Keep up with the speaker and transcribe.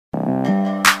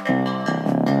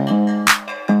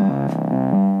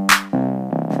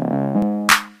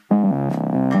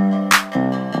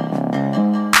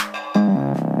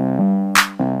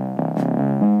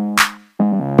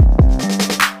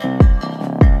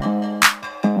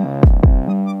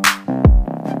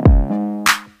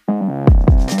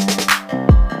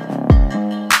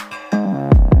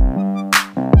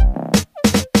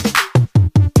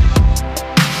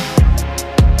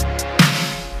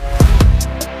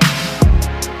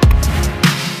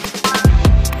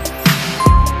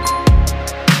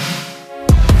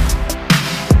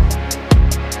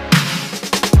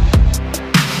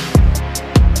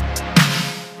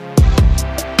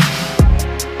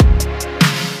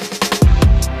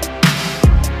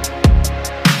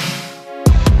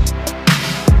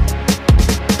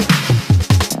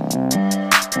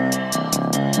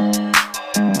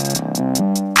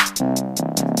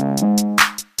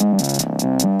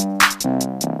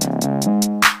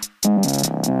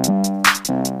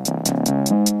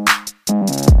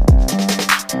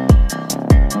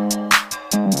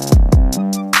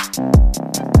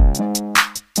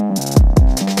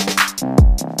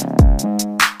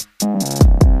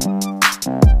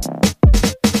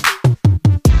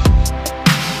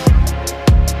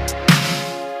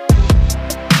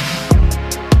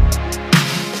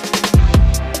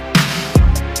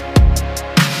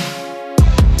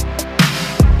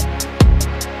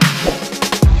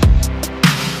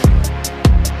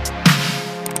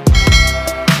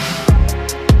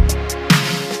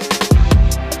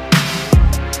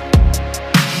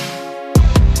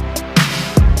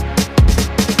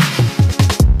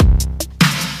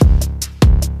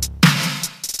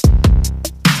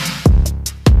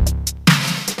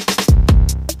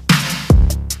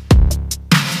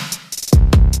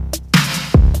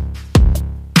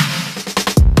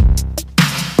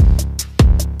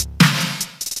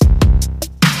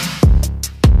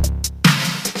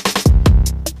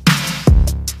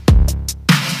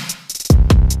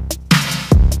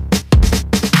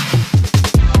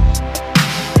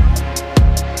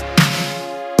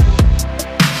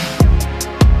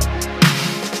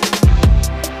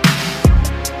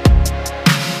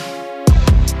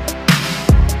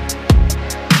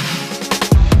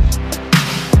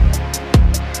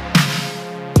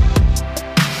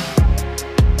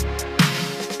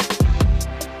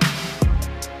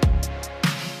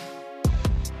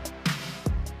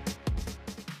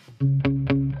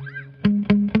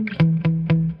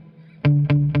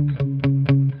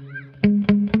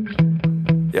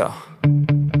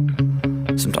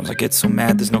get so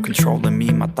mad, there's no controlling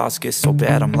me. My thoughts get so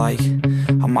bad, I'm like,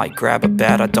 I might grab a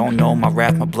bat, I don't know. My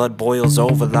wrath, my blood boils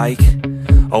over like,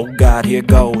 oh God, here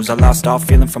goes. I lost all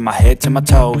feeling from my head to my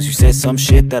toes. You said some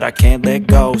shit that I can't let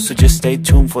go, so just stay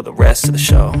tuned for the rest of the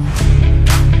show.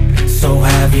 So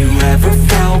have you ever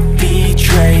felt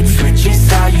betrayed? Switches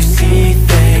how you see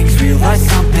things, realize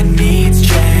something needs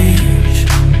change.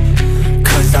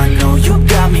 Cause I know you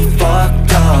got me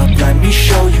fucked up, let me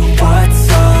show you what's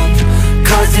up.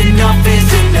 Cause enough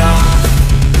is enough.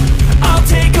 I'll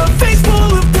take a face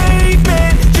full of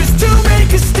pavement just to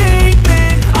make a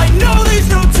statement. I know there's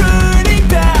no turning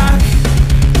back.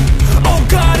 Oh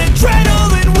God,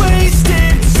 adrenaline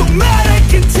wasted, so mad I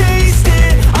can taste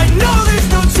it. I know there's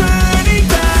no turning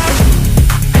back.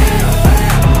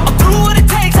 I'll do what it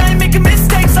takes, I ain't making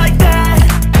mistakes like that.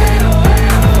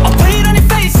 I'll play it on your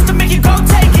face just to make you go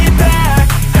take it back.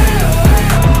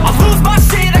 I'll lose my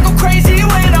shit, I go crazy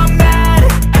when I'm mad.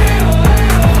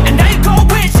 And now you go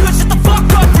wish you would shut the fuck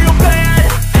up real bad.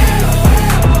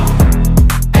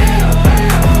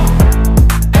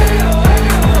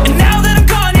 And now that I'm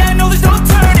gone, yeah, I know there's no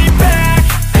turning back.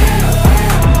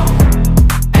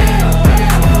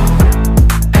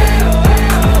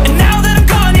 And now that I'm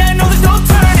gone, yeah, I know there's no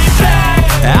turning back.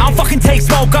 I don't fucking take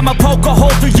smoke, I'ma poke a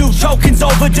hole through you, choking's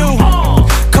overdue.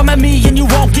 Come at me and you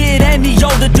won't get any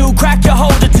older, dude. Crack your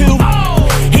holder too.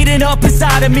 Heating up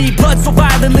inside of me, blood so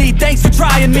violently. Thanks for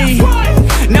trying me.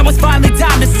 Now it's finally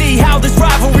time to see how this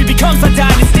rivalry becomes a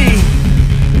dynasty.